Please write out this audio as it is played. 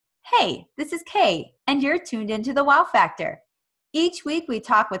Hey, this is Kay, and you're tuned into the Wow Factor. Each week, we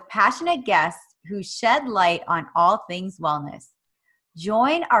talk with passionate guests who shed light on all things wellness.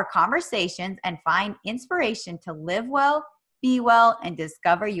 Join our conversations and find inspiration to live well, be well, and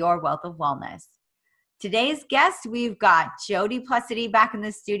discover your wealth of wellness. Today's guest, we've got Jodi Plecity back in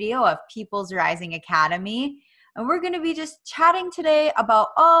the studio of People's Rising Academy. And we're going to be just chatting today about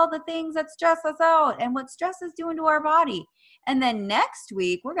all the things that stress us out and what stress is doing to our body. And then next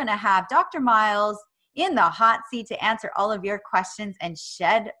week, we're going to have Dr. Myles in the hot seat to answer all of your questions and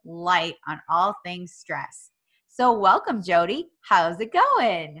shed light on all things stress. So welcome, Jodi. How's it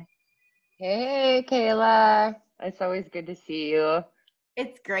going? Hey, Kayla. It's always good to see you.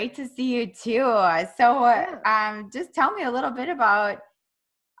 It's great to see you too. So just tell me a little bit about,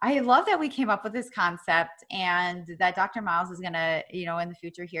 I love that we came up with this concept and that Dr. Myles is going to, in the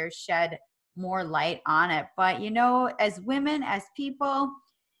future here, shed more light on it. But, as women, as people,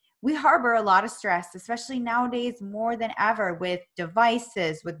 we harbor a lot of stress, especially nowadays more than ever with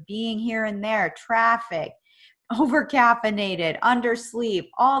devices, with being here and there, traffic, over-caffeinated, undersleep,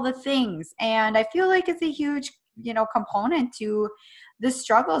 all the things. And I feel like it's a huge, component to the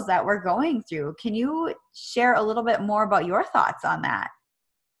struggles that we're going through. Can you share a little bit more about your thoughts on that?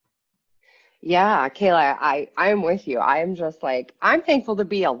 Yeah, Kayla, I'm with you. I'm just like, I'm thankful to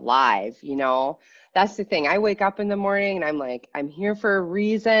be alive, That's the thing. I wake up in the morning and I'm like, I'm here for a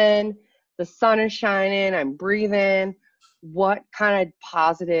reason. The sun is shining, I'm breathing. What kind of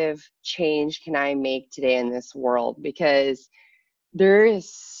positive change can I make today in this world? Because there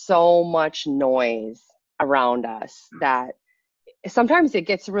is so much noise around us that sometimes it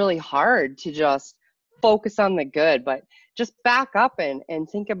gets really hard to just focus on the good, but just back up and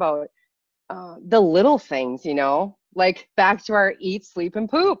think about the little things, like back to our eat, sleep, and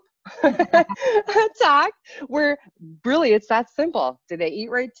poop talk, where really it's that simple. Did I eat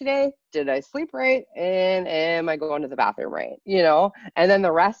right today? Did I sleep right? And am I going to the bathroom right? And then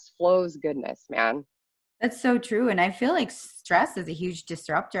the rest flows goodness, man. That's so true. And I feel like stress is a huge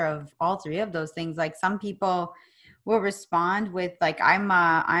disruptor of all three of those things. Like some people will respond with like, I'm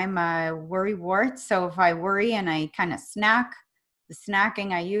a worry wart. So if I worry and I kind of snack, the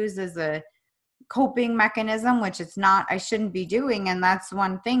snacking I use as a coping mechanism, which it's not, I shouldn't be doing. And that's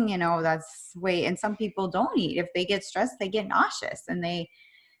one thing, that's way, and some people don't eat. If they get stressed, they get nauseous and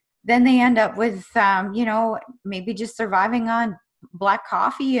then they end up with, maybe just surviving on black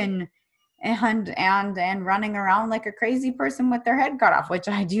coffee and running around like a crazy person with their head cut off, which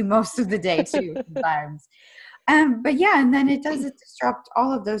I do most of the day too sometimes. But yeah, and then it disrupt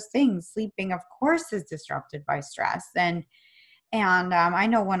all of those things. Sleeping, of course, is disrupted by stress. And I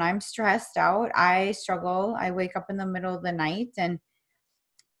know when I'm stressed out, I struggle. I wake up in the middle of the night and,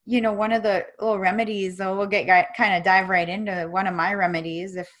 one of the little remedies, so we'll kind of dive right into one of my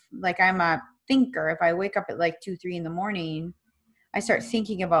remedies. If like I'm a thinker, if I wake up at like 2, 3 in the morning, I start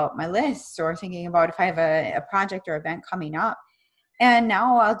thinking about my lists or thinking about if I have a project or event coming up. And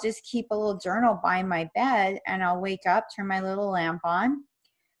now I'll just keep a little journal by my bed and I'll wake up, turn my little lamp on,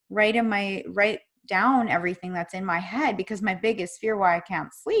 write down everything that's in my head, because my biggest fear why I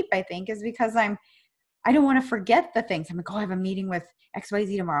can't sleep, I think, is because I don't want to forget the things. I'm like, oh, I have a meeting with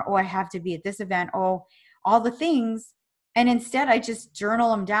XYZ tomorrow. Oh, I have to be at this event. Oh, all the things. And instead I just journal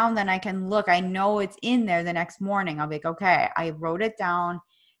them down. Then I can look, I know it's in there the next morning. I'll be like, okay, I wrote it down.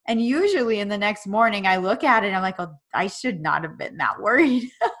 And usually in the next morning I look at it and I'm like, oh, I should not have been that worried.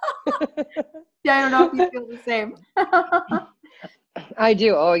 Yeah, I don't know if you feel the same. I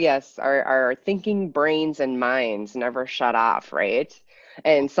do. Oh, yes. Our thinking brains and minds never shut off, right?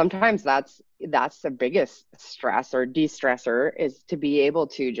 And sometimes that's the biggest stress or de-stressor, is to be able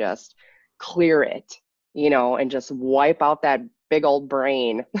to just clear it, and just wipe out that big old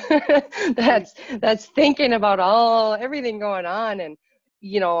brain that's thinking about everything going on. And,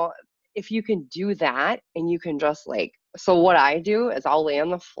 if you can do that and you can just so what I do is I'll lay on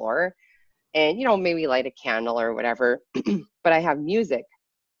the floor and, maybe light a candle or whatever, but I have music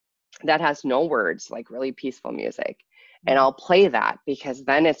that has no words, like really peaceful music. And I'll play that, because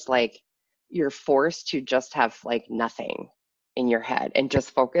then it's like you're forced to just have like nothing in your head and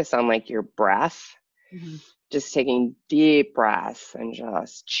just focus on like your breath, just taking deep breaths and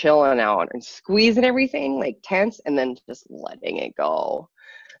just chilling out and squeezing everything like tense and then just letting it go.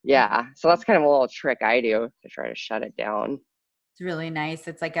 Yeah. So that's kind of a little trick I do to try to shut it down. It's really nice.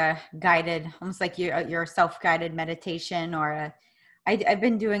 It's like a guided, almost like your self-guided meditation I've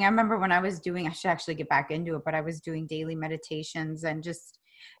been doing, I remember when I was doing, I should actually get back into it, but I was doing daily meditations and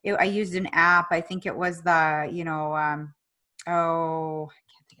I used an app. I think it was I can't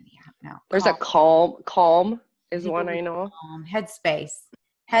think of the app now. There's a calm I is think it one was I know. Headspace.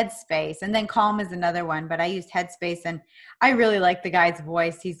 Headspace, and then Calm is another one, but I used Headspace, and I really like the guy's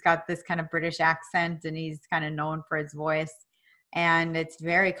voice. He's got this kind of British accent, and he's kind of known for his voice, and it's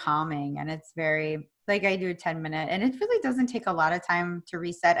very calming, and it's very, like, I do a 10-minute, and it really doesn't take a lot of time to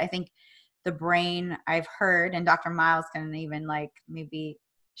reset. I think the brain, I've heard, and Dr. Myles can even like maybe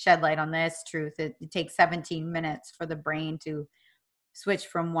shed light on this truth, it takes 17 minutes for the brain to switch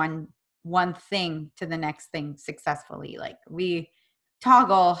from one thing to the next thing successfully. Like, we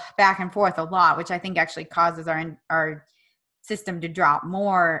toggle back and forth a lot, which I think actually causes our system to drop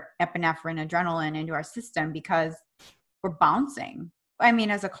more epinephrine, adrenaline into our system, because we're bouncing. I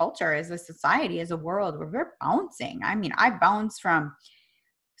mean, as a culture, as a society, as a world, we're bouncing. I mean, I bounce from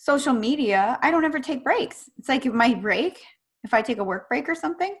social media. I don't ever take breaks. It's like, if my break, if I take a work break or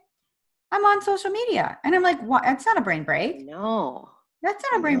something, I'm on social media, and I'm like, what? That's not a brain break. No. That's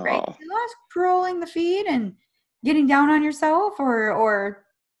not a brain break. You're not scrolling the feed and getting down on yourself, or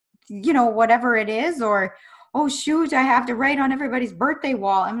whatever it is, or, oh shoot, I have to write on everybody's birthday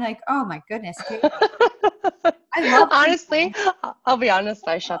wall. I'm like, oh my goodness, Kate. I love Honestly, I'll be honest,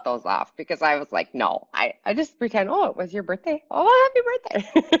 I shut those off because I was like, no, I just pretend, oh, it was your birthday. Oh, happy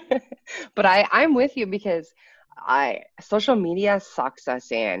birthday. But I'm with you, because social media sucks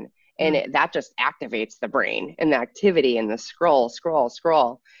us in, and that just activates the brain and the activity and the scroll.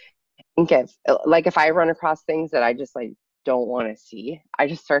 I think if I run across things that I just like don't want to see, I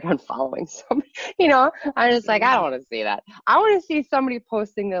just start unfollowing somebody. I'm just like, I don't want to see that. I want to see somebody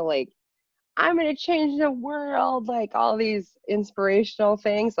posting that, like, I'm going to change the world, like all these inspirational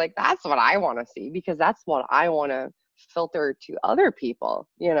things. Like, that's what I want to see, because that's what I want to filter to other people,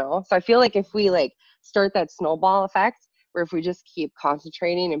 So I feel like if we like start that snowball effect, where if we just keep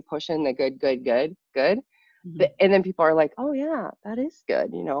concentrating and pushing the good, and then people are like, oh yeah, that is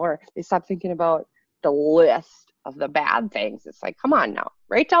good, or they stop thinking about the list of the bad things. It's like, come on now,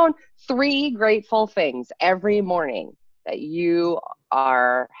 write down 3 grateful things every morning that you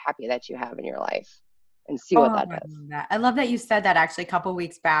are happy that you have in your life, and see what that does. I love that you said that. Actually, a couple of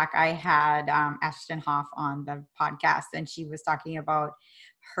weeks back, I had Ashton Hoff on the podcast, and she was talking about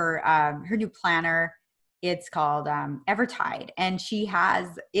her new planner. It's called Evertide, and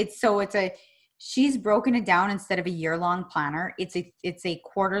she's broken it down. Instead of a year-long planner, it's a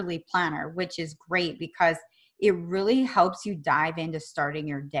quarterly planner, which is great because it really helps you dive into starting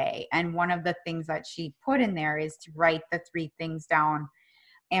your day. And one of the things that she put in there is to write the 3 things down.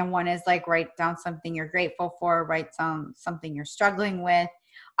 And one is like, write down something you're grateful for, write something you're struggling with.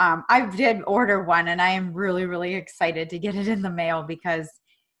 I did order one, and I am really, really excited to get it in the mail, because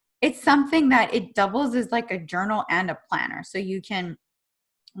it's something that it doubles as like a journal and a planner. So you can,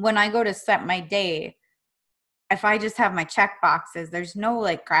 when I go to set my day, if I just have my check boxes, there's no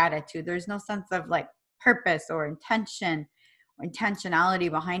like gratitude. There's no sense of like purpose or intention or intentionality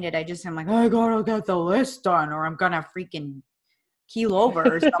behind it. I'm like, I gotta get the list done, or I'm gonna freaking keel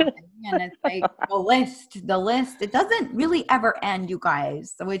over or something. And it's like, the list, it doesn't really ever end, you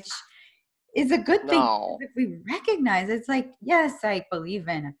guys, which is a good thing. No. If we recognize, it's like, yes, I believe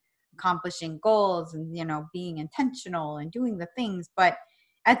in accomplishing goals and, being intentional and doing the things, but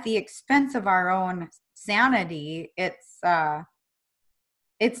at the expense of our own sanity, it's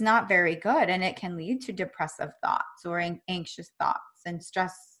not very good, and it can lead to depressive thoughts or anxious thoughts, and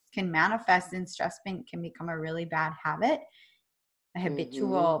stress can manifest, and stress can become a really bad habit, a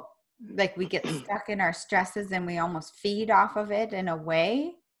habitual, like we get stuck in our stresses and we almost feed off of it in a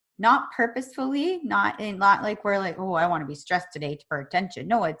way, not purposefully, not like we're like, oh, I want to be stressed today for attention.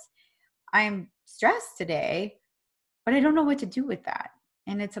 No, it's, I'm stressed today, but I don't know what to do with that.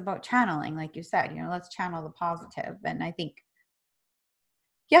 And it's about channeling, like you said, let's channel the positive. And I think,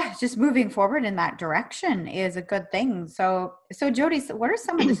 yeah, just moving forward in that direction is a good thing. So Jodi, what are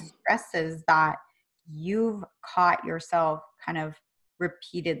some of the stresses that you've caught yourself kind of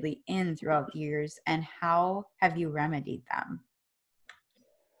repeatedly in throughout the years, and how have you remedied them?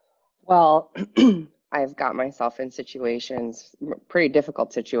 Well, I've got myself in situations, pretty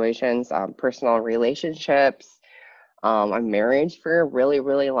difficult situations, personal relationships. I'm married for a really,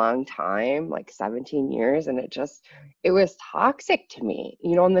 really long time, like 17 years, and it was toxic to me.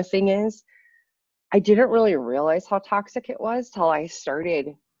 And the thing is, I didn't really realize how toxic it was till I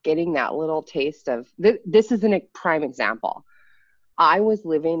started getting that little taste of, this is a prime example. I was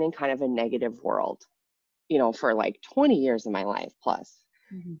living in kind of a negative world, for like 20 years of my life plus.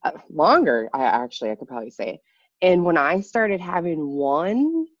 Longer, I could probably say. And when I started having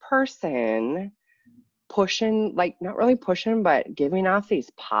one person pushing, like not really pushing, but giving off these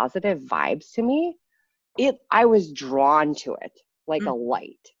positive vibes to me, I was drawn to it like a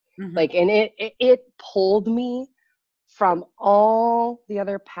light. Like, and it pulled me from all the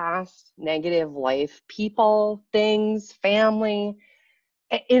other past negative life, people, things, family.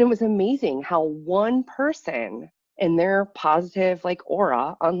 And it was amazing how one person and their positive like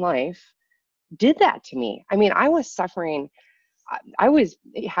aura on life did that to me. I mean, I was suffering.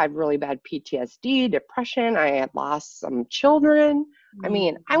 Had really bad PTSD, depression. I had lost some children. I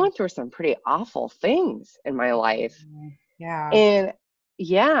mean, I Mm. went through some pretty awful things in my life. Yeah. And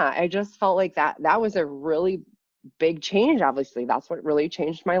yeah, I just felt like that was a really big change. Obviously, that's what really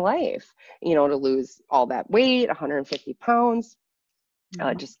changed my life, to lose all that weight, 150 pounds,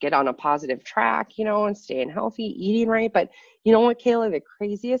 Mhm. just get on a positive track, and staying healthy, eating right. But you know what, Kayla, the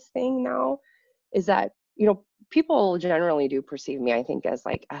craziest thing now is that, people generally do perceive me, I think, as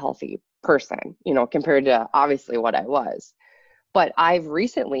like a healthy person, compared to obviously what I was. But I've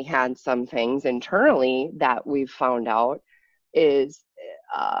recently had some things internally that we've found out is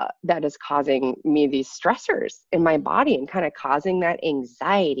that is causing me these stressors in my body and kind of causing that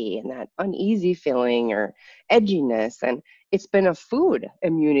anxiety and that uneasy feeling or edginess. And it's been a food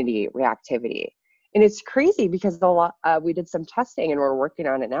immunity reactivity. And it's crazy because we did some testing and we're working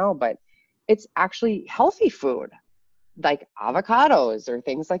on it now, but it's actually healthy food like avocados or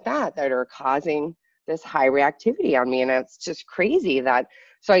things like that are causing this high reactivity on me. And it's just crazy that,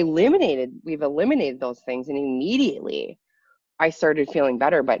 so we've eliminated those things, and immediately I started feeling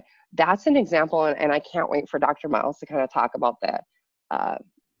better. But that's an example. And I can't wait for Dr. Myles to kind of talk about the uh,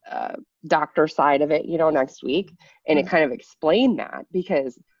 uh, doctor side of it, next week. And it kind of explain that,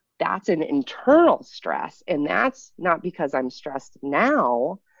 because that's an internal stress. And that's not because I'm stressed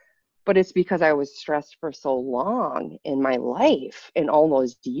now, but it's because I was stressed for so long in my life in all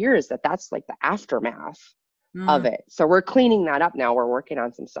those years that's like the aftermath of Mm. it. So we're cleaning that up now. We're working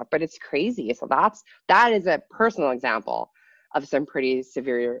on some stuff, but it's crazy. So that is a personal example of some pretty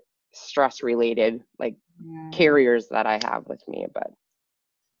severe stress related like Yeah. carriers that I have with me. But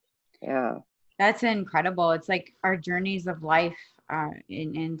yeah. That's incredible. It's like our journeys of life,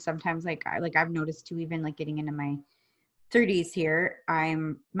 and sometimes I've noticed too, even like getting into my 30s here,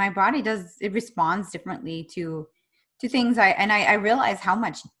 my body it responds differently to things. I realize how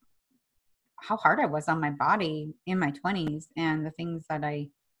hard I was on my body in my 20s, and the things that I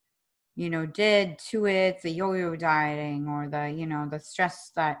did to it, the yo-yo dieting, or the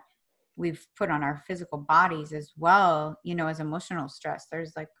stress that we've put on our physical bodies as well, as emotional stress.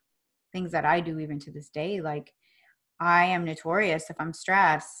 There's like things that I do even to this day. Like, I am notorious, if I'm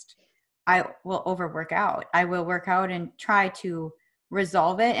stressed, I will overwork out. I will work out and try to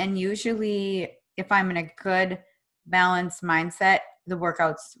resolve it. And usually, if I'm in a good, balanced mindset, the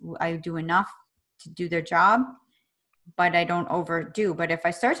workouts, I do enough to do their job, but I don't overdo. But if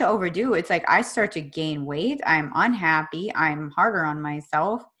I start to overdo, it's like I start to gain weight. I'm unhappy. I'm harder on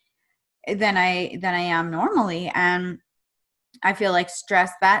myself than I am normally. And I feel like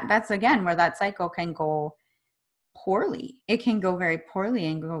stress, that's again where that cycle can go poorly. It can go very poorly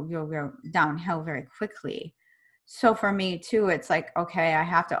and go downhill very quickly. So for me too, it's like, okay, I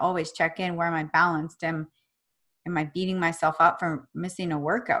have to always check in. Where am I balanced? Am I beating myself up for missing a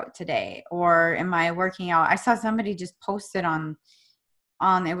workout today? Or am I working out? I saw somebody just posted on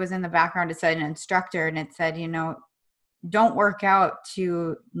it was in the background, it said an instructor, and it said, don't work out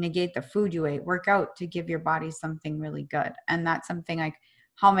to negate the food you ate. Work out to give your body something really good. And that's something like,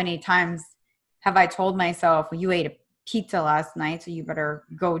 how many times have I told myself, well, you ate a pizza last night, so you better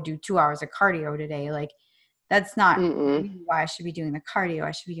go do 2 hours of cardio today? Like, that's not Mm-mm. really why I should be doing the cardio.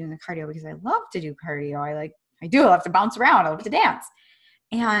 I should be doing the cardio because I love to do cardio. I do love to bounce around. I love to dance.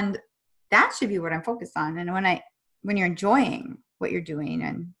 And that should be what I'm focused on. And when you're enjoying what you're doing,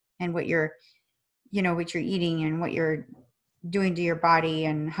 and what you're eating and what you're doing to your body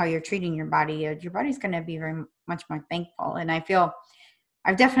and how you're treating your body's going to be very much more thankful. And I feel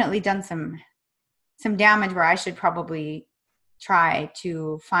I've definitely done some damage where I should probably try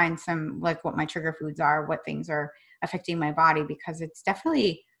to find some, like, what my trigger foods are, what things are affecting my body, because it's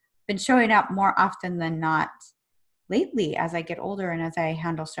definitely been showing up more often than not lately as I get older and as I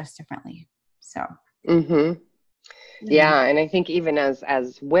handle stress differently. So, Mm-hmm. yeah. Yeah, and I think even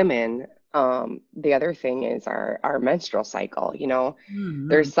as women, the other thing is our menstrual cycle. Mm-hmm.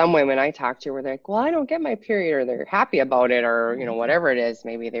 There's some women I talk to where they're like, well, I don't get my period, or they're happy about it, or whatever it is.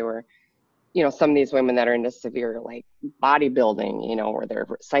 Maybe they were, some of these women that are into severe like bodybuilding, where their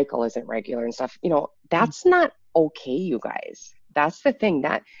cycle isn't regular and stuff. That's not okay, you guys. That's the thing,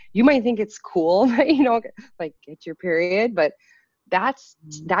 that you might think it's cool that like get your period, but that's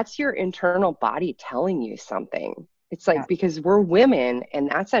your internal body telling you something. It's Yeah. like, because we're women, and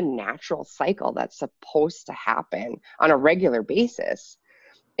that's a natural cycle that's supposed to happen on a regular basis.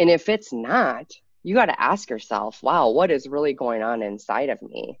 And if it's not, you got to ask yourself, wow, what is really going on inside of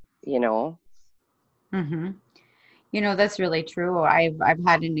me? You know? Mm-hmm. That's really true. I've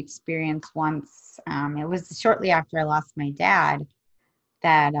had an experience once. It was shortly after I lost my dad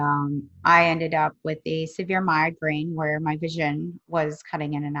that I ended up with a severe migraine where my vision was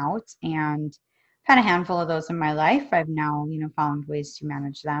cutting in and out. And I've had a handful of those in my life. I've now, found ways to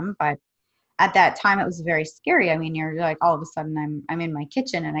manage them. But at that time, it was very scary. I mean, you're like all of a sudden I'm in my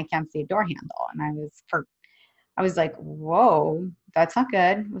kitchen and I can't see a door handle, and I was like, whoa, that's not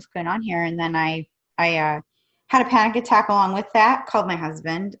good. What's going on here? And then I had a panic attack along with that, called my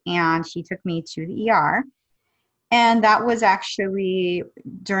husband, and he took me to the ER. And that was actually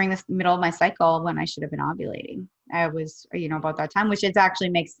during the middle of my cycle when I should have been ovulating. I was, about that time, which it actually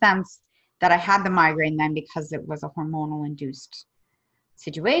makes sense that I had the migraine then because it was a hormonal induced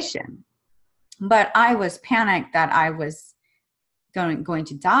situation. But I was panicked that I was going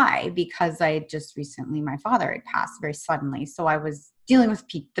to die because I had just recently, my father had passed very suddenly. So I was dealing with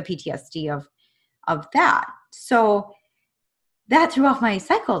the PTSD of that. So that threw off my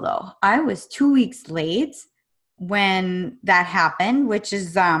cycle though. I was 2 weeks late when that happened, which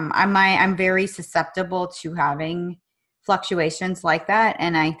is I'm very susceptible to having fluctuations like that.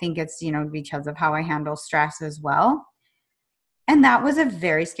 And I think it's, because of how I handle stress as well. And that was a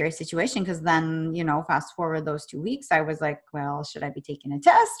very scary situation because then, fast forward those 2 weeks, I was like, well, should I be taking a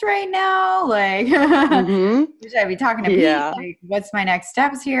test right now? Like, Mm-hmm. should I be talking to Pete? Yeah. Like, what's my next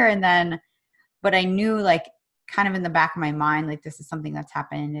steps here? And then, but I knew like kind of in the back of my mind, like this is something that's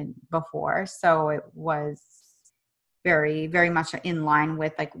happened before. So it was very, very much in line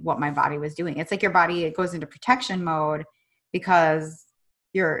with like what my body was doing. It's like your body, it goes into protection mode because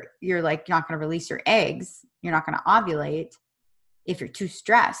you're like not going to release your eggs. You're not going to ovulate if you're too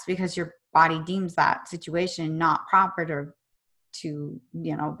stressed because your body deems that situation not proper to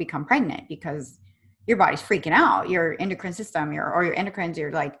become pregnant because your body's freaking out. Your endocrine system, your endocrines,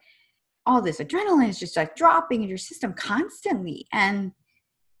 you're like all this adrenaline is just like dropping in your system constantly, and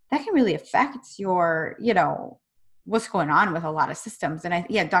that can really affect your what's going on with a lot of systems.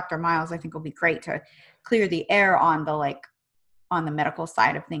 And Dr. Myles I think will be great to clear the air on the medical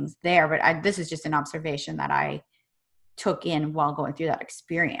side of things there, but this is just an observation that I took in while going through that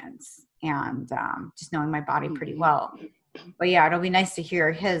experience, and just knowing my body pretty well. But yeah, it'll be nice to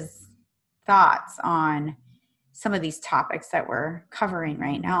hear his thoughts on some of these topics that we're covering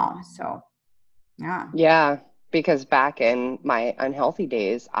right now. So yeah. Yeah, because back in my unhealthy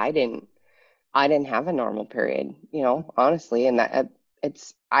days, I didn't have a normal period, honestly, and that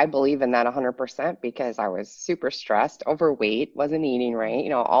I believe in that 100% because I was super stressed, overweight, wasn't eating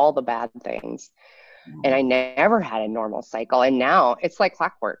right, all the bad things. And I never had a normal cycle. And now it's like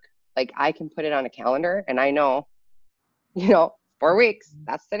clockwork. Like I can put it on a calendar and I know, 4 weeks,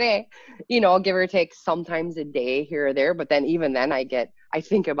 that's today, give or take sometimes a day here or there. But then even then I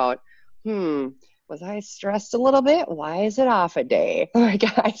think about, was I stressed a little bit? Why is it off a day? Like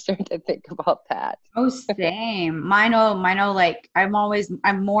I start to think about that. Oh, same. Mine, like I'm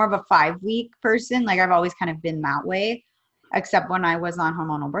more of a 5 week person. Like I've always kind of been that way, except when I was on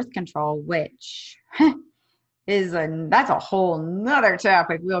hormonal birth control, which that's a whole nother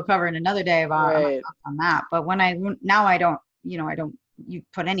topic we'll cover in another day about my Right. thoughts on that. But now I don't, I don't you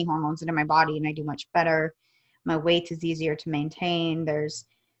put any hormones into my body and I do much better. My weight is easier to maintain. There's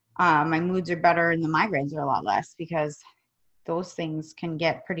my moods are better and the migraines are a lot less because those things can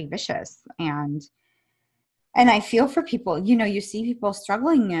get pretty vicious. And I feel for people, you see people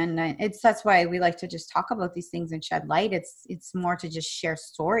struggling, and that's why we like to just talk about these things and shed light. It's more to just share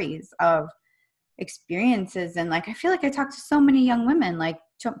stories of experiences. And like I feel like I talk to so many young women like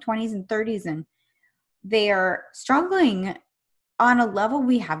 20s and 30s, and they are struggling on a level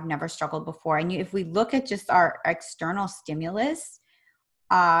we have never struggled before. And if we look at just our external stimulus,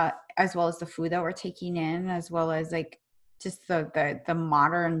 as well as the food that we're taking in, as well as like just the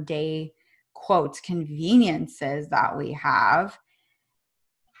modern day quotes conveniences that we have,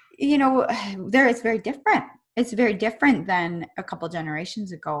 there it's very different. It's very different than a couple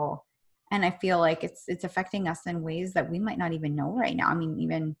generations ago. And I feel like it's affecting us in ways that we might not even know right now. I mean,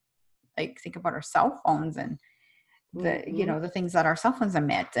 even like think about our cell phones and Mm-hmm. the things that our cell phones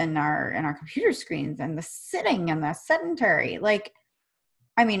emit and our computer screens and the sitting and the sedentary. Like,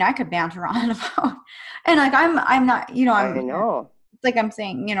 I mean, I could banter on about, and like I'm not, I I'm know. like I'm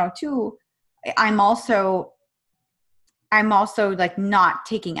saying, too, I'm also I'm also like not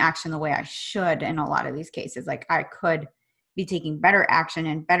taking action the way I should in a lot of these cases. Like I could be taking better action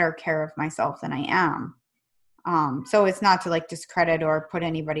and better care of myself than I am. So it's not to like discredit or put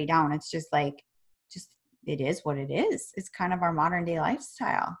anybody down. It's just like, just it is what it is. It's kind of our modern day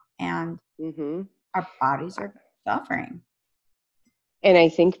lifestyle. and Mm-hmm. our bodies are suffering. And I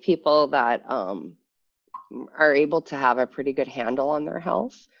think people that are able to have a pretty good handle on their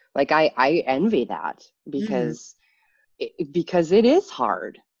health, like I envy that Mm, because it is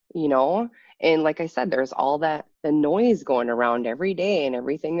hard, you know? And like I said, there's all that the noise going around every day and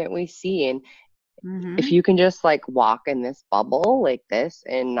everything that we see. And if mm-hmm. you can just like walk in this bubble like this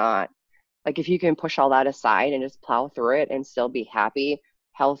and not like if you can push all that aside and just plow through it and still be happy,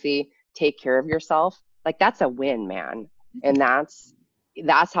 healthy, take care of yourself, like that's a win, man. And that's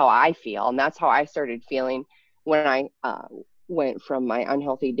how I feel, and that's how I started feeling when I went from my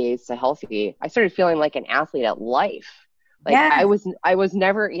unhealthy days to healthy. I started feeling like an athlete at life. Like Yes, I was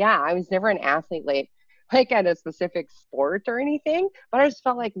never an athlete like at a specific sport or anything, but I just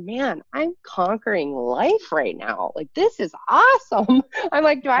felt like, man, I'm conquering life right now. Like this is awesome. I'm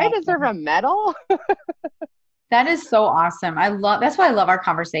like, do I deserve a medal? that is so awesome. That's why I love our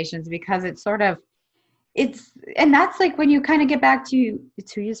conversations, because it's sort of, and that's like when you kind of get back to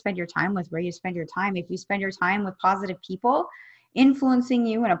it's who you spend your time with, where you spend your time. If you spend your time with positive people influencing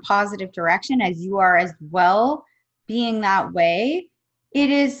you in a positive direction, as you are as well being that way, it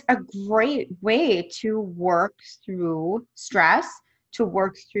is a great way to work through stress, to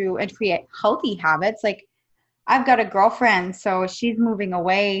work through and create healthy habits. Like, I've got a girlfriend, so she's moving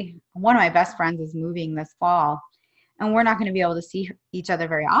away. One of my best friends is moving this fall, and we're not going to be able to see each other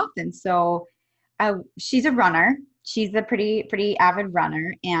very often. So she's a runner. She's a pretty avid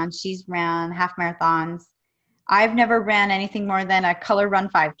runner, and she's ran half marathons. I've never ran anything more than a color run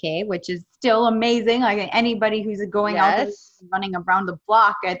 5K, which is still amazing. Like, anybody who's going out there Yes. running around the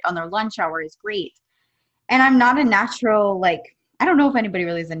block on their lunch hour is great. And I'm not a natural, like, I don't know if anybody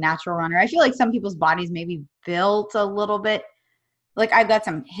really is a natural runner. I feel like some people's bodies may be built a little bit. Like, I've got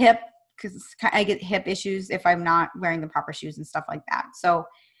some hip, because I get hip issues if I'm not wearing the proper shoes and stuff like that. So,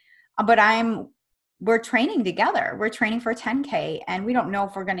 but we're training together. We're training for 10K, and we don't know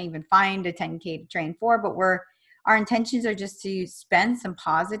if we're going to even find a 10K to train for, but our intentions are just to spend some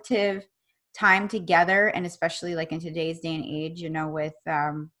positive time together. And especially like in today's day and age, with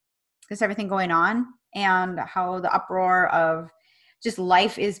just everything going on and how the uproar of just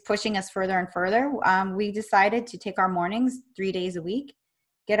life is pushing us further and further. We decided to take our mornings 3 days a week,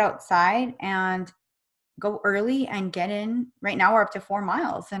 get outside and go early and get in. Right now we're up to 4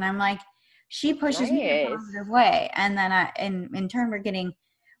 miles, and I'm like, she pushes me in a Nice. positive way, and then in turn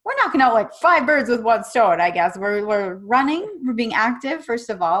we're knocking out like five birds with one stone. I guess we're running, we're being active, first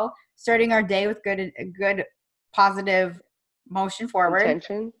of all, starting our day with good positive motion forward.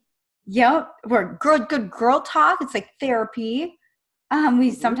 Intention. Yep, we're good girl talk. It's like therapy. We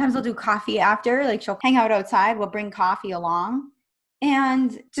Mm-hmm. sometimes will do coffee after, like she'll hang out outside, we'll bring coffee along,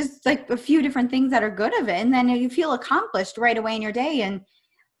 and just like a few different things that are good of it. And then you feel accomplished right away in your day. And,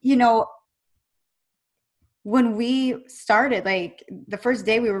 you know, when we started, like the first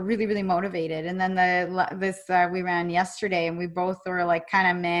day we were really, really motivated. And then we ran yesterday and we both were like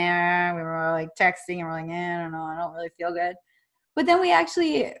kind of meh. We were like texting and we're like, I don't know, I don't really feel good. But then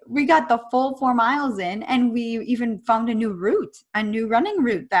we got the full 4 miles in, and we even found a new running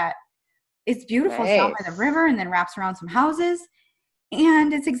route that it's beautiful. It's down by the Nice. river and then wraps around some houses.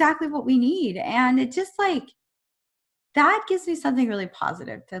 And it's exactly what we need. And it just like, that gives me something really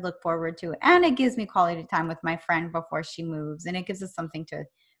positive to look forward to. And it gives me quality time with my friend before she moves. And it gives us something to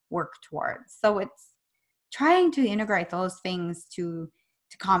work towards. So it's trying to integrate those things to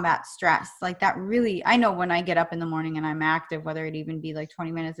combat stress. Like that really, I know when I get up in the morning and I'm active, whether it even be like 20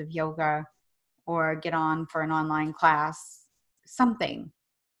 minutes of yoga or get on for an online class, something,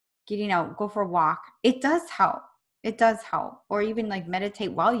 getting out, go for a walk. It does help. It does help. Or even like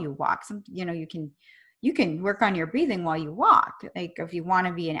meditate while you walk. You can work on your breathing while you walk. Like if you want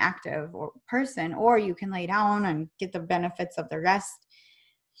to be an active person, or you can lay down and get the benefits of the rest.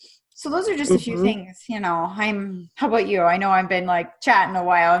 So those are just a few Mm-hmm. things, how about you? I know I've been like chatting a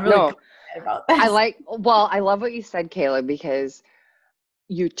while. I'm really No, excited about this. I love what you said, Kayla, because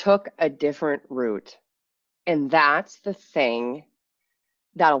you took a different route. And that's the thing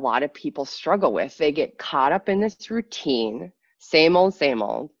that a lot of people struggle with. They get caught up in this routine, same old,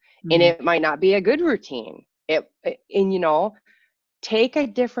 and Mhm. it might not be a good routine. And take a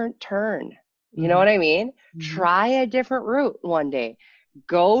different turn. You know Mhm. what I mean? Mhm. Try a different route one day.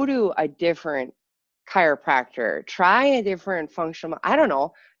 Go to a different chiropractor. Try a different functional, I don't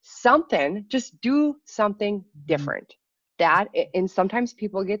know, something. Just do something Mhm. different. And sometimes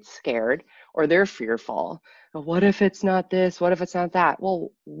people get scared or they're fearful. What if it's not this? What if it's not that? Well,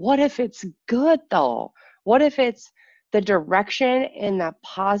 what if it's good though? What if it's the direction and the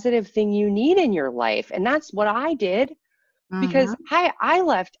positive thing you need in your life? And that's what I did. because Mm-hmm. I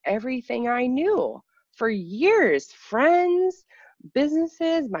left everything I knew for years, friends,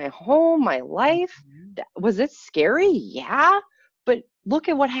 businesses, my home, my life. Was it scary? Yeah. But look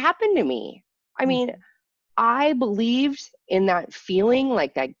at what happened to me. I mean, I believed in that feeling,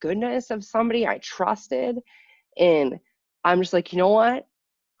 like that goodness of somebody I trusted. And I'm just like, you know what?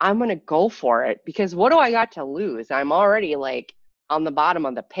 I'm going to go for it because what do I got to lose? I'm already like on the bottom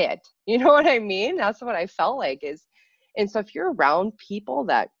of the pit. You know what I mean? That's what I felt like is. And so if you're around people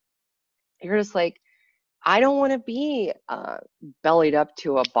that you're just like, I don't want to be bellied up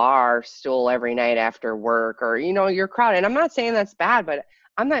to a bar stool every night after work, or, you're crowded. And I'm not saying that's bad, but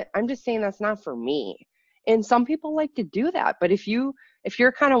I'm just saying that's not for me. And some people like to do that. But if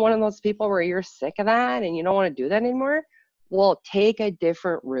you're kind of one of those people where you're sick of that and you don't want to do that anymore, well, take a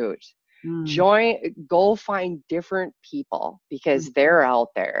different route. Mm-hmm. Go find different people because they're out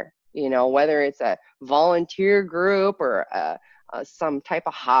there, whether it's a volunteer group or some type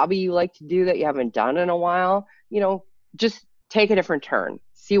of hobby you like to do that you haven't done in a while, just take a different turn,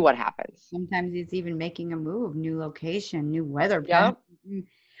 see what happens. Sometimes it's even making a move, new location, new weather pattern. Yep.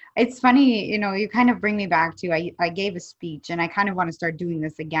 It's funny, you kind of bring me back to I gave a speech and I kind of want to start doing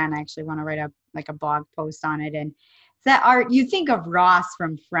this again. I actually want to write up like a blog post on it. And it's that art you think of Ross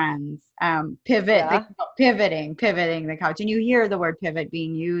from Friends, Yeah. pivoting the couch. And you hear the word pivot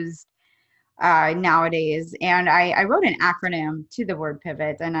being used nowadays. And I wrote an acronym to the word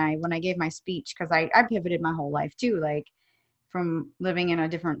pivot. And when I gave my speech, because I pivoted my whole life too, like from living in a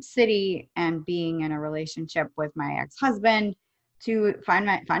different city and being in a relationship with my ex-husband to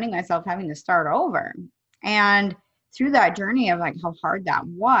finding myself having to start over. And through that journey of like how hard that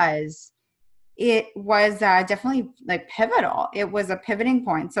was, it was definitely like pivotal. It was a pivoting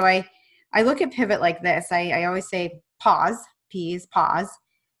point. So I look at pivot like this. I always say pause, pause,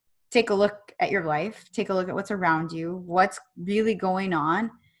 take a look at your life, take a look at what's around you, what's really going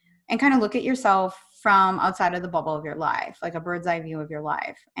on, and kind of look at yourself from outside of the bubble of your life, like a bird's eye view of your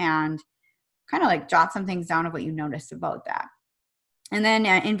life, and kind of like jot some things down of what you noticed about that. And then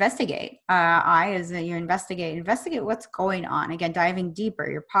investigate. I is that you investigate what's going on. Again, diving deeper.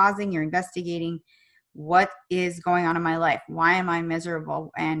 You're pausing. You're investigating what is going on in my life. Why am I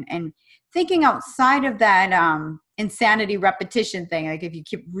miserable? And thinking outside of that insanity repetition thing. Like if you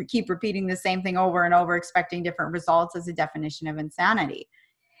keep repeating the same thing over and over, expecting different results, is a definition of insanity.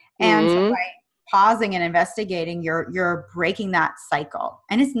 And so Mm-hmm. by pausing and investigating, you're breaking that cycle.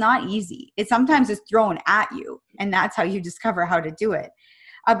 And it's not easy. It sometimes is thrown at you, and that's how you discover how to do it.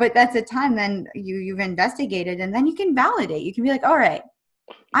 But that's a time then you've investigated, and then you can validate. You can be like, all right,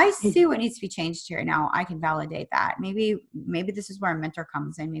 I see what needs to be changed here. Now I can validate that. Maybe this is where a mentor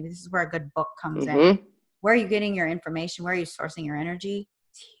comes in. Maybe this is where a good book comes in. Mm-hmm. Where are you getting your information? Where are you sourcing your energy?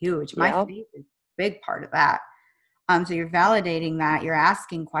 It's huge. My Yep. faith is a big part of that. So you're validating that, you're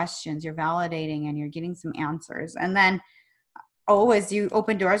asking questions, you're validating, and you're getting some answers. And then always you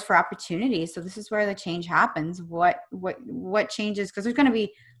open doors for opportunities. So this is where the change happens. What changes? Because there's going to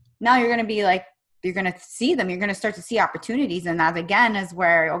be, now you're going to be like, you're going to see them. You're going to start to see opportunities. And that again is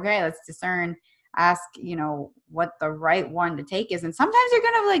where, okay, let's discern, ask, what the right one to take is. And sometimes you're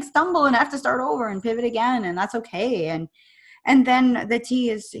going to like stumble and have to start over and pivot again. And that's okay. And then the T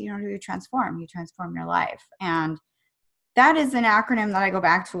is, you transform your life. And that is an acronym that I go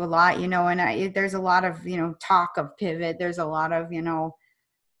back to a lot, and there's a lot of, talk of pivot. There's a lot of,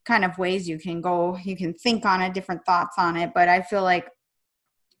 kind of ways you can go, you can think on it, different thoughts on it. But I feel like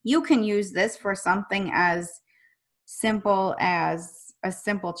you can use this for something as simple as a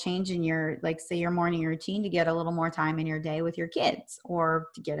simple change in your, like, say, your morning routine to get a little more time in your day with your kids, or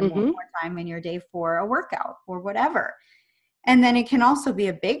to get more Mm-hmm. time in your day for a workout or whatever. And then it can also be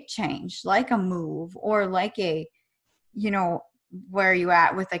a big change, like a move, or like you know, where are you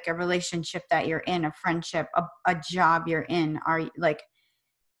at with like a relationship that you're in, a friendship, a job you're in, are you like,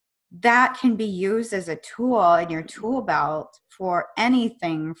 that can be used as a tool in your tool belt for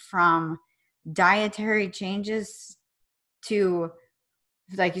anything from dietary changes to,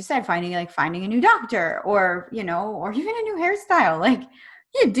 like you said, finding a new doctor, or or even a new hairstyle. Like,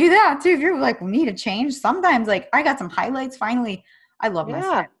 you do that too if you're like, we need a change. Sometimes, like, I got some highlights finally. I love my Yeah.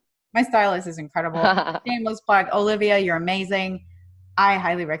 style. My stylist is incredible. Shameless plug, Olivia, you're amazing. I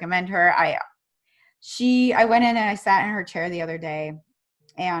highly recommend her. I went in and I sat in her chair the other day,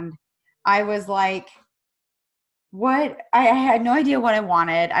 and I was like, what? I had no idea what I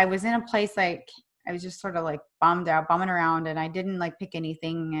wanted. I was in a place, like, I was just sort of like bummed out, bumming around, and I didn't like pick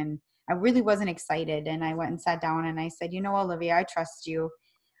anything, and I really wasn't excited. And I went and sat down and I said, Olivia, I trust you.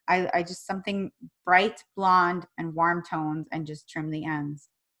 I just, something bright blonde and warm tones, and just trim the ends.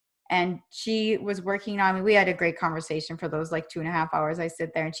 And she was working on me. We had a great conversation for those like 2.5 hours. I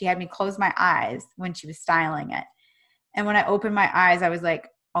sit there and she had me close my eyes when she was styling it. And when I opened my eyes, I was like,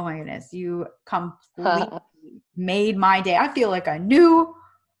 oh my goodness, you completely made my day. I feel like a new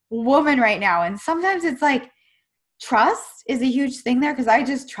woman right now. And sometimes it's like trust is a huge thing there because I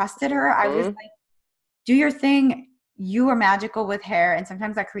just trusted her. I was like, do your thing. You are magical with hair. And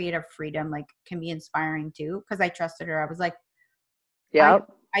sometimes that creative freedom like can be inspiring too. Because I trusted her. I was like, Yep.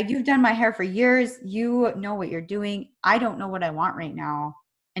 you've done my hair for years. You know what you're doing. I don't know what I want right now.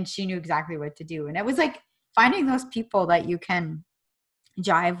 And she knew exactly what to do. And it was like finding those people that you can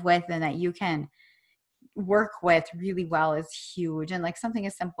jive with and that you can work with really well is huge. And like something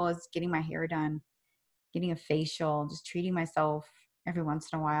as simple as getting my hair done, getting a facial, just treating myself every once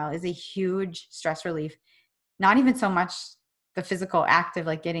in a while is a huge stress relief. Not even so much the physical act of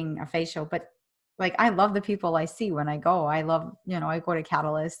like getting a facial, but like I love the people I see when I go. I love, I go to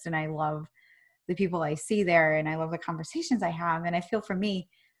Catalyst and I love the people I see there and I love the conversations I have. And I feel for me,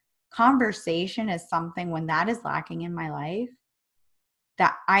 conversation is something when that is lacking in my life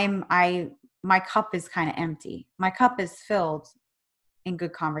that my cup is kind of empty. My cup is filled in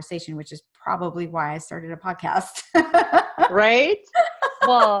good conversation, which is probably why I started a podcast. Right?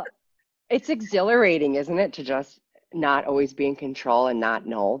 Well, it's exhilarating, isn't it, to just not always be in control and not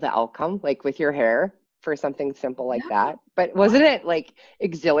know the outcome, like with your hair for something simple like that. But wasn't it like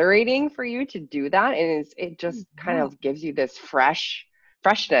exhilarating for you to do that? And it just kind of gives you this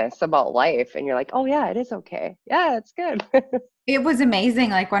freshness about life. And you're like, oh yeah, it is okay. Yeah, it's good. It was amazing.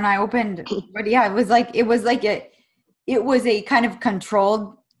 Like when I opened, but yeah, it was a kind of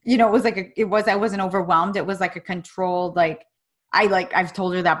controlled, I wasn't overwhelmed. It was like a controlled, I've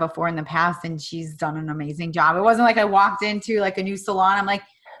told her that before in the past and she's done an amazing job. It wasn't like I walked into like a new salon. I'm like,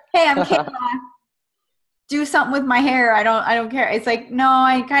 hey, I'm Kayla. Do something with my hair. I don't care. It's like, no,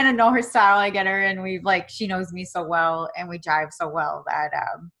 I kind of know her style. I get her. And she knows me so well and we jive so well that,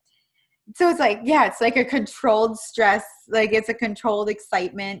 so it's like, yeah, it's like a controlled stress. Like it's a controlled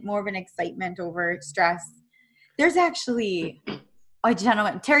excitement, more of an excitement over stress. There's actually a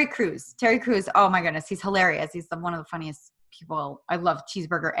gentleman, Terry Crews. Oh my goodness, he's hilarious. He's one of the funniest people. I love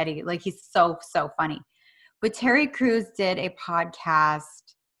Cheeseburger Eddie. Like he's so funny. But Terry Crews did a podcast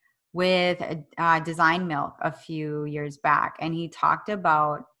with Design Milk a few years back, and he talked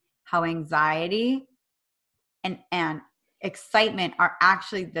about how anxiety and excitement are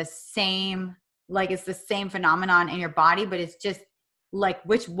actually the same. Like it's the same phenomenon in your body, but it's just like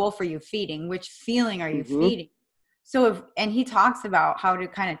which wolf are you feeding? Which feeling are you feeding? So and he talks about how to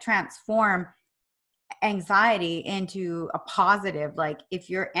kind of transform anxiety into a positive. Like if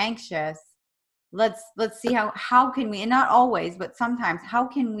you're anxious, let's see how can we, and not always, but sometimes, how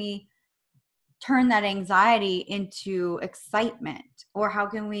can we turn that anxiety into excitement? Or how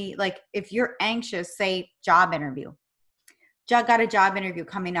can we, like if you're anxious, say got a job interview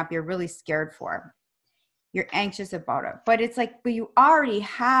coming up, you're really scared for, you're anxious about it, but it's like, but you already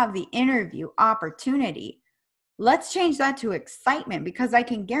have the interview opportunity. Let's change that to excitement, because I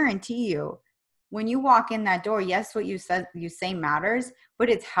can guarantee you when you walk in that door, yes, what you say matters, but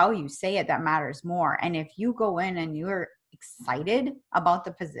it's how you say it that matters more. And if you go in and you're excited about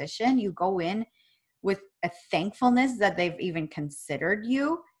the position, you go in with a thankfulness that they've even considered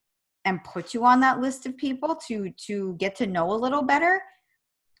you and put you on that list of people to get to know a little better,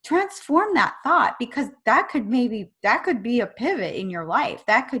 transform that thought, because that could be a pivot in your life.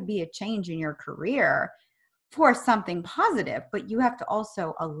 That could be a change in your career for something positive, but you have to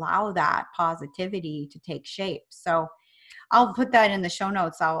also allow that positivity to take shape. So I'll put that in the show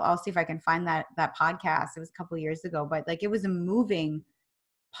notes. I'll see if I can find that podcast. It was a couple of years ago, but like it was a moving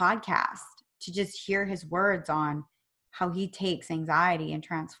podcast to just hear his words on how he takes anxiety and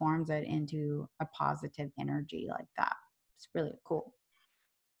transforms it into a positive energy like that. It's really cool.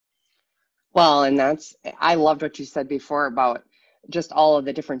 Well, and I loved what you said before about just all of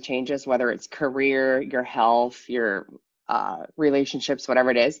the different changes, whether it's career, your health, your relationships, whatever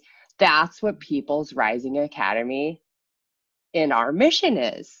it is. That's what People's Rising Academy in our mission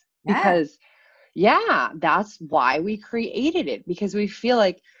is. Because, yeah, that's why we created it, because we feel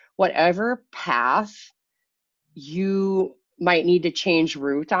like whatever path you might need to change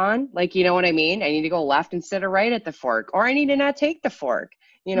route on, like, you know what I mean? I need to go left instead of right at the fork, or I need to not take the fork,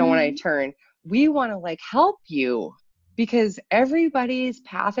 when I turn. We want to like help you, because everybody's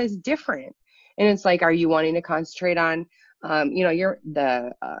path is different. And it's like, are you wanting to concentrate on,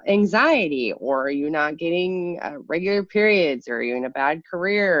 the anxiety, or are you not getting regular periods, or are you in a bad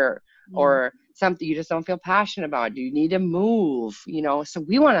career, or something you just don't feel passionate about? Do you need to move? So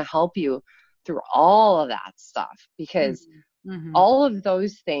we want to help you through all of that stuff, because Mm-hmm. All of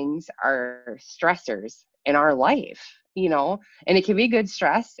those things are stressors in our life, and it can be good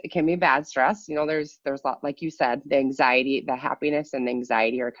stress. It can be bad stress. There's a lot, like you said, the anxiety, the happiness and the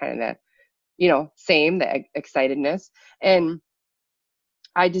anxiety are kind of the, same, the excitedness. And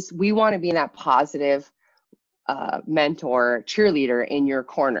we want to be in that positive mentor, cheerleader in your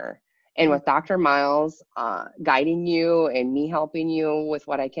corner. And with Dr. Myles guiding you and me helping you with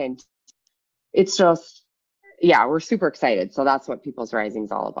what I can, it's just, yeah, we're super excited. So that's what People's Rising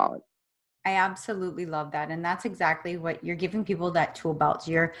is all about. I absolutely love that. And that's exactly what you're giving people, that tool belt.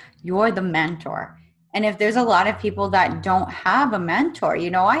 You're the mentor. And if there's a lot of people that don't have a mentor,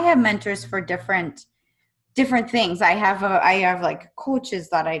 I have mentors for different things. I have like coaches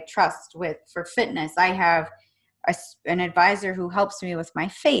that I trust with for fitness. I have an advisor who helps me with my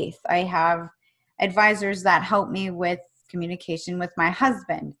faith. I have advisors that help me with communication with my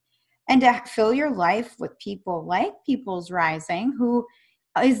husband. And to fill your life with people like People's Rising,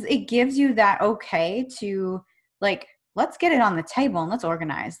 it gives you that okay to, like, let's get it on the table and let's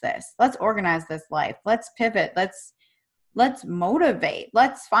organize this. Let's organize this life. Let's pivot. Let's motivate.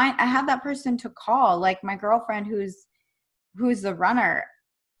 I have that person to call, like my girlfriend who's the runner.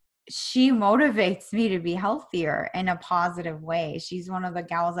 She motivates me to be healthier in a positive way. She's one of the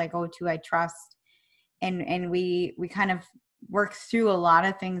gals I go to, I trust. And we kind of work through a lot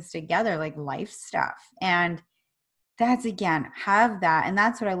of things together, like life stuff. And that's, again, have that. And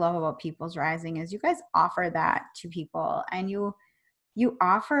that's what I love about People's Rising is you guys offer that to people, and you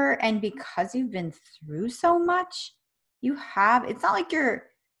offer, and because you've been through so much, it's not like you're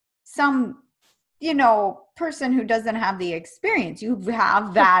some, person who doesn't have the experience. You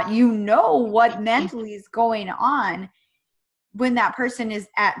have that, what mentally is going on when that person is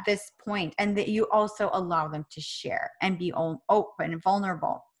at this point, and that you also allow them to share and be open and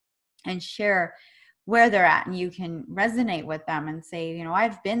vulnerable and share where they're at, and you can resonate with them and say,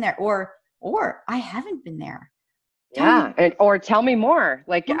 I've been there, or I haven't been there. Tell me, or tell me more.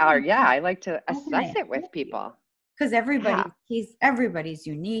 Like, tell me yeah, more. I like to How can I assess it with help you? people. Because Yeah. everybody's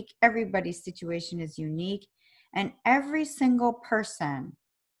unique. Everybody's situation is unique, and every single person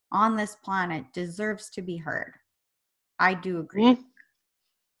on this planet deserves to be heard. I do agree. Mm-hmm.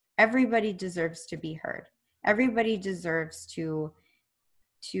 Everybody deserves to be heard. Everybody deserves to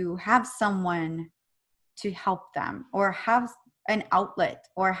have someone to help them, or have an outlet,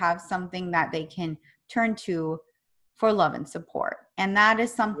 or have something that they can turn to for love and support. And that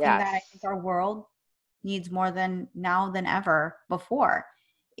is something that I think Yes. our world needs more than now than ever before,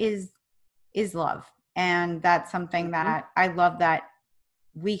 is love. And that's something Mm-hmm. that I love that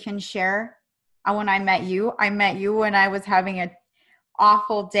we can share. When I met you when I was having an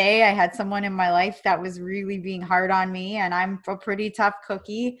awful day. I had someone in my life that was really being hard on me, and I'm a pretty tough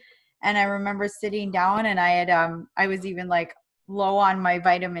cookie. And I remember sitting down, and I was even like low on my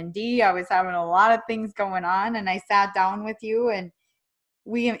vitamin D. I was having a lot of things going on, and I sat down with you, and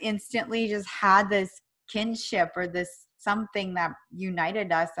we instantly just had this kinship, or this something that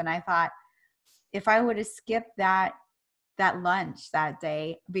united us. And I thought, if I would have skipped that lunch that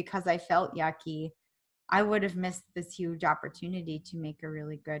day because I felt yucky, I would have missed this huge opportunity to make a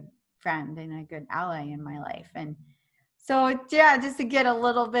really good friend and a good ally in my life. And so, yeah, just to get a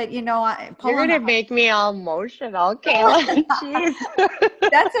little bit, You're pulling the gonna make me all emotional, Kayla. Jeez.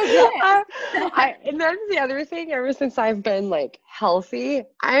 That's okay. And that's the other thing. Ever since I've been like healthy,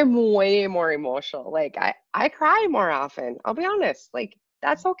 I'm way more emotional. Like I cry more often. I'll be honest. Like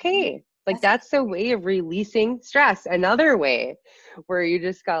that's okay. Like That's that's a way of releasing stress. Another way where you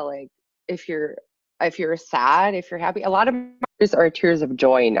just got like, if you're sad, if you're happy, a lot of tears are tears of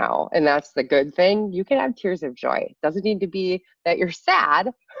joy now, and that's the good thing. You can have tears of joy. It doesn't need to be that you're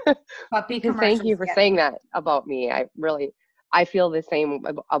sad. puppy Because thank you commercials for get saying me. that about me. I feel the same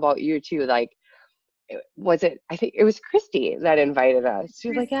about you too. Like, I think it was Christy that invited us. She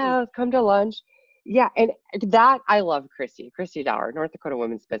was like, Christy. yeah, come to lunch. Yeah. And that, I love Christy Dower, North Dakota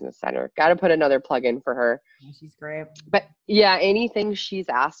Women's Business Center. Got to put another plug in for her. She's great. But yeah, anything she's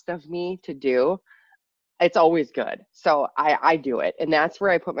asked of me to do, it's always good. So I do it. And that's where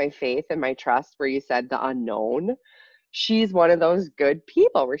I put my faith and my trust, where you said the unknown. She's one of those good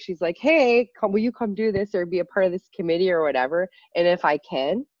people where she's like, hey, will you come do this or be a part of this committee or whatever? And if I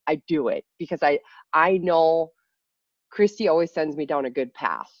can, I do it, because I know Christy always sends me down a good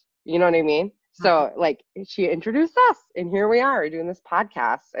path. You know what I mean? So like, she introduced us, and here we are doing this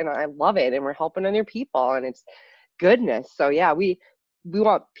podcast, and I love it. And we're helping other people, and it's goodness. So yeah, we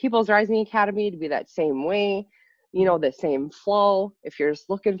want People's Rising Academy to be that same way, the same flow. If you're just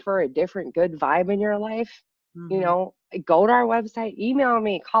looking for a different good vibe in your life, Mm-hmm. go to our website, email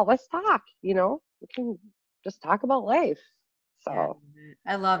me, call, let's talk. We can just talk about life. Yeah, So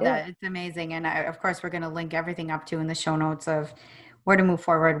I love yeah. that. It's amazing. And of course, we're going to link everything up to in the show notes of where to move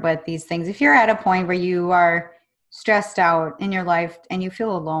forward with these things. If you're at a point where you are stressed out in your life and you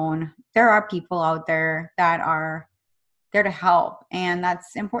feel alone, there are people out there that are there to help. And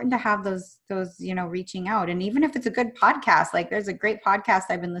that's important to have those, reaching out. And even if it's a good podcast, like there's a great podcast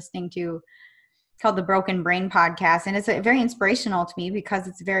I've been listening to called the Broken Brain Podcast. And it's very inspirational to me because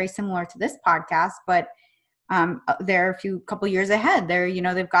it's very similar to this podcast, but they're a couple years ahead.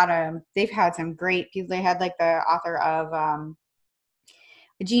 They've had some great people. They had like the author of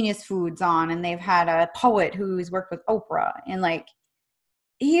Genius Foods on, and they've had a poet who's worked with Oprah, and like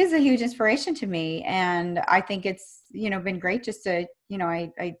he is a huge inspiration to me. And I think it's been great just to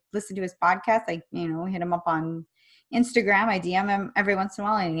I listen to his podcast. I hit him up on Instagram. I DM him every once in a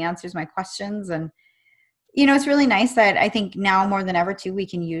while, and he answers my questions. And it's really nice that I think now more than ever too, we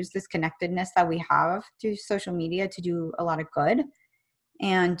can use this connectedness that we have through social media to do a lot of good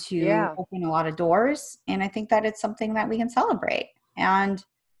and to Yeah. open a lot of doors. And I think that it's something that we can celebrate and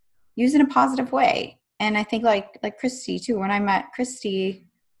use in a positive way. And I think like Christy too, when I met Christy,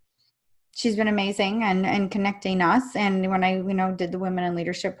 she's been amazing and connecting us. And when I, did the Women in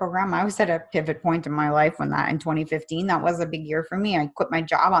Leadership program, I was at a pivot point in my life in 2015, that was a big year for me. I quit my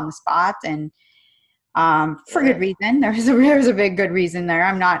job on the spot, and for good Yeah. reason. There's a big good reason there.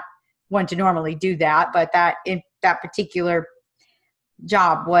 I'm not one to normally do that, but that particular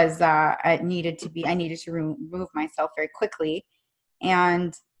job was I needed to remove myself very quickly.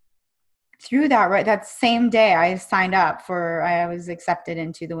 And through that, right, that same day I was accepted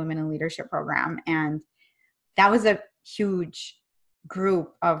into the Women in Leadership program. And that was a huge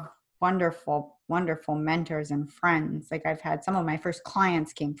group of wonderful, wonderful mentors and friends. Like I've had some of my first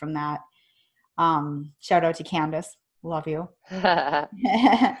clients came from that. Shout out to Candace. Love you.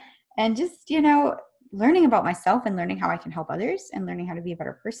 And just, learning about myself and learning how I can help others and learning how to be a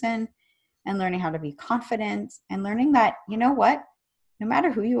better person and learning how to be confident and learning that, what, no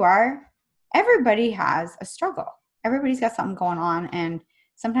matter who you are, everybody has a struggle. Everybody's got something going on. And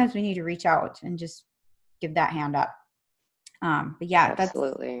sometimes we need to reach out and just give that hand up. But yeah,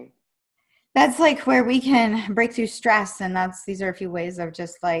 Absolutely. that's like where we can break through stress. And these are a few ways of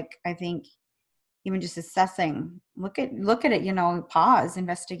just like, I think, even just assessing, look at it, pause,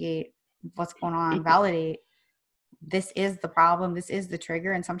 investigate what's going on, validate. This is the problem. This is the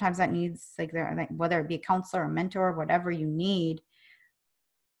trigger. And sometimes that needs like whether it be a counselor, a mentor, whatever you need,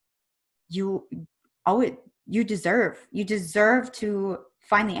 you owe it. You deserve to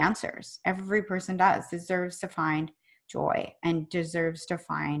find the answers. Every person deserves to find joy and deserves to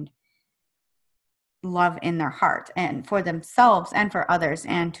find love in their heart and for themselves and for others,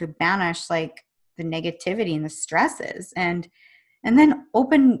 and to banish like the negativity and the stresses, and then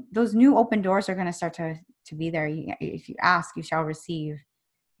those new open doors are going to start to be there. If you ask, you shall receive.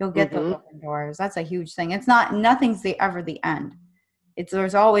 You'll get those Mm-hmm. open doors. That's a huge thing. It's nothing's ever the end.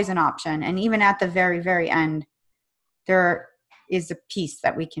 There's always an option. And even at the very, very end, there is a piece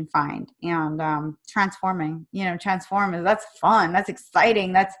that we can find. And transform, that's fun. That's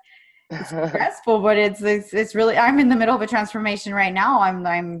exciting. It's stressful, but it's really, I'm in the middle of a transformation right now.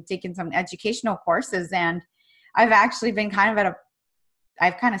 I'm taking some educational courses, and I've actually been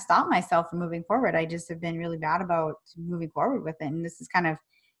I've kind of stopped myself from moving forward. I just have been really bad about moving forward with it. And this is kind of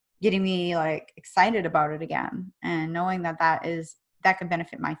getting me like excited about it again, and knowing that could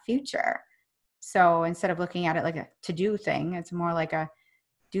benefit my future. So instead of looking at it like a to-do thing, it's more like a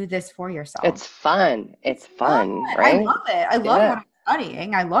do this for yourself. It's fun. It's It's fun. fun, I right? love it. I love what Yeah. I'm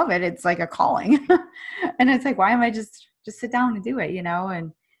studying. I love it. It's like a calling. And it's like, why am I just sit down and do it,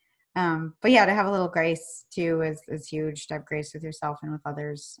 And but yeah, to have a little grace too is huge. To have grace with yourself and with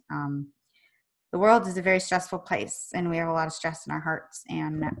others. The world is a very stressful place, and we have a lot of stress in our hearts.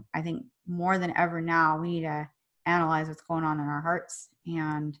 And I think more than ever now, we need to analyze what's going on in our hearts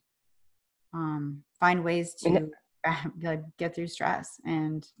and find ways And to get through stress.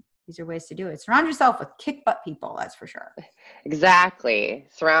 And these are ways to do it. Surround yourself with kick butt people. That's for sure. exactly.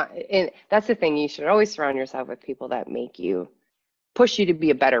 And that's the thing. You should always surround yourself with people that push you to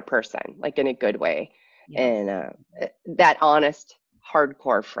be a better person, like in a good way. Yes. And that honest,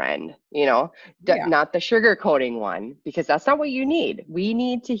 hardcore friend, Yeah. not the sugarcoating one, because that's not what you need. We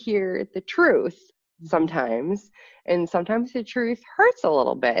need to hear the truth sometimes. And sometimes the truth hurts a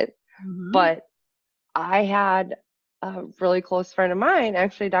little bit. Mm-hmm. But I had a really close friend of mine,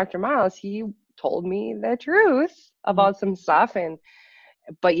 actually, Dr. Myles, he told me the truth Mm-hmm. about some stuff.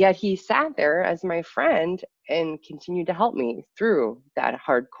 But yet he sat there as my friend and continued to help me through that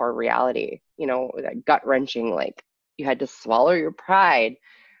hardcore reality, that gut wrenching, like you had to swallow your pride.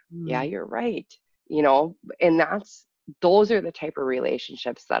 Yeah, Mm-hmm. you're right. And those are the type of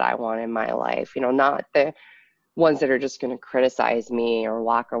relationships that I want in my life, not the ones that are just going to criticize me or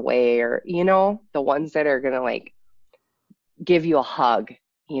walk away, or, the ones that are going to like give you a hug,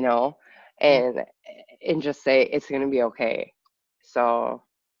 you know, and just say it's going to be okay. So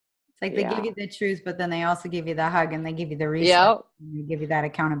it's like they give you the truth, but then they also give you the hug and they give you the reset. Yep. They give you that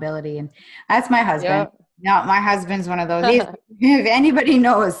accountability. And that's my husband. Yep. No, my husband's one of those. If anybody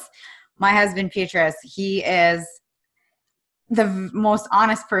knows my husband, Petrus, he is the most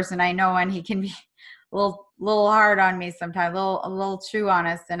honest person I know, and he can be a little hard on me sometimes, a little too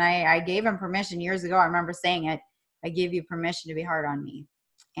honest. And I gave him permission years ago. I remember saying it. I give you permission to be hard on me.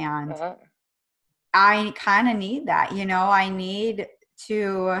 And I kind of need that,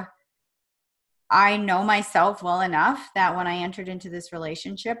 I know myself well enough that when I entered into this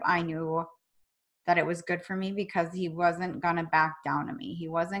relationship, I knew that it was good for me because he wasn't going to back down to me. He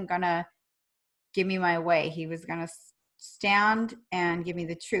wasn't going to give me my way. He was going to stand and give me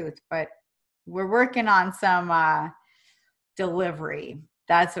the truth. But we're working on some delivery.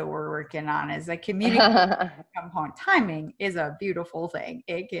 That's what we're working on, is a communication component. Timing is a beautiful thing.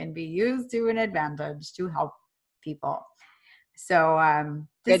 It can be used to an advantage to help people. So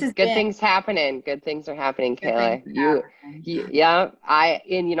good things happening. Good things are happening, Kayla. You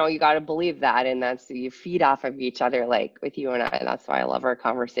got to believe that, and that's, you feed off of each other. Like with you and I, that's why I love our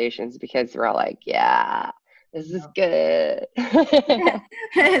conversations, because we're all like, yeah, this is good.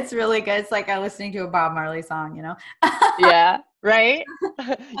 It's really good. It's like listening to a Bob Marley song, Yeah, right.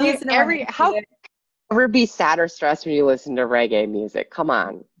 How ever be sad or stressed when you listen to reggae music? Come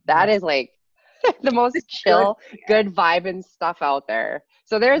on, that is like the most chill, good vibe and stuff out there.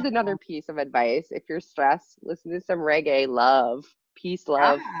 So there's another piece of advice. If you're stressed, listen to some reggae. Love, peace,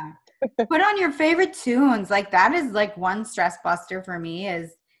 love. Yeah. Put on your favorite tunes. Like that is like one stress buster for me.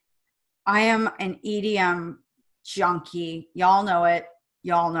 Is I am an EDM junkie. Y'all know it.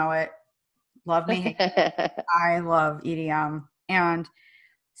 Love me. I love EDM. And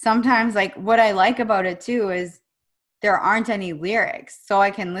sometimes, like, what I like about it too is there aren't any lyrics, so I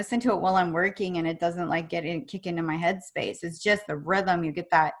can listen to it while I'm working and it doesn't like kick into my headspace. It's just the rhythm. You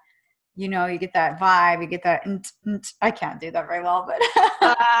get that, you get that vibe, you get that. I can't do that very well, but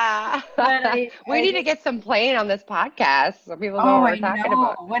we need to get some playing on this podcast so people know what we're talking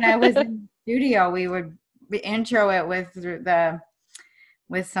about. When I was in the studio, we would intro it with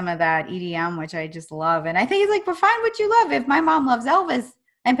some of that EDM, which I just love. And I think it's like, well, find what you love. If my mom loves Elvis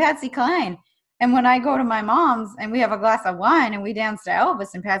and Patsy Cline, and when I go to my mom's and we have a glass of wine and we dance to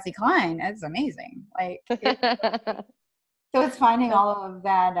Elvis and Patsy Cline, it's amazing. Like, so it's finding all of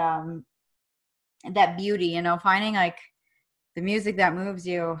that beauty, finding like the music that moves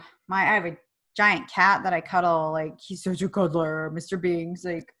you. I have a giant cat that I cuddle. Like, he's such a cuddler, Mr. Bing's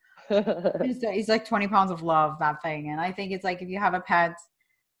like, he's like 20 pounds of love, that thing. And I think it's like, if you have a pet,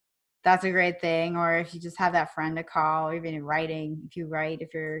 that's a great thing. Or if you just have that friend to call, or even writing,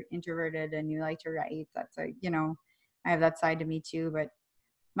 if you're introverted and you like to write, that's I have that side to me too. But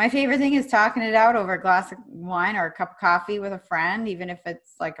my favorite thing is talking it out over a glass of wine or a cup of coffee with a friend, even if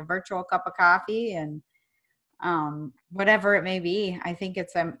it's like a virtual cup of coffee, and whatever it may be. I think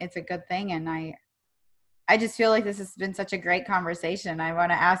it's a good thing. And I just feel like this has been such a great conversation. I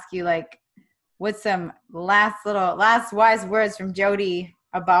want to ask you, like, what's some last wise words from Jodi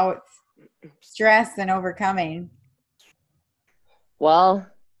about stress and overcoming? Well,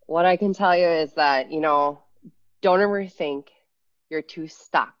 what I can tell you is that, don't ever think you're too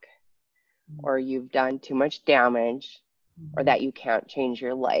stuck or you've done too much damage or that you can't change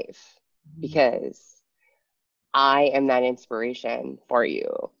your life, because I am that inspiration for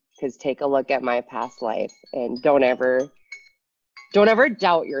you. Because take a look at my past life, and don't ever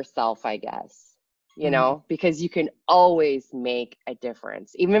doubt yourself, I guess. Because you can always make a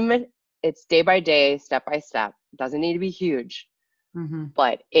difference. Even if it's day by day, step by step. It doesn't need to be huge,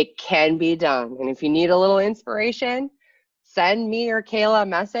 but it can be done. And if you need a little inspiration, send me or Kayla a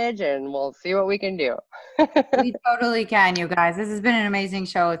message and we'll see what we can do. We totally can, you guys. This has been an amazing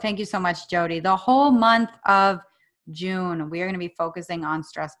show. Thank you so much, Jodi. The whole month of June, we are going to be focusing on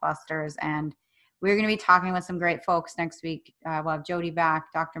stress busters, and we're going to be talking with some great folks next week. We'll have Jodi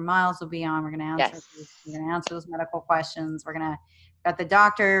back. Dr. Myles will be on. We're going to answer those medical questions. We're going to got the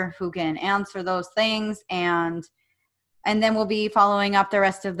doctor who can answer those things, and then we'll be following up the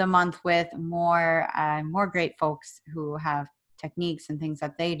rest of the month with more great folks who have techniques and things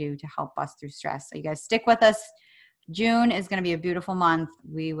that they do to help bust through stress. So you guys stick with us. June is going to be a beautiful month.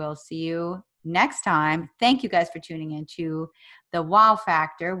 We will see you next time. Thank you guys for tuning in to The Wow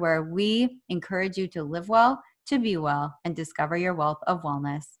Factor, where we encourage you to live well, to be well, and discover your wealth of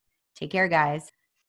wellness. Take care, guys.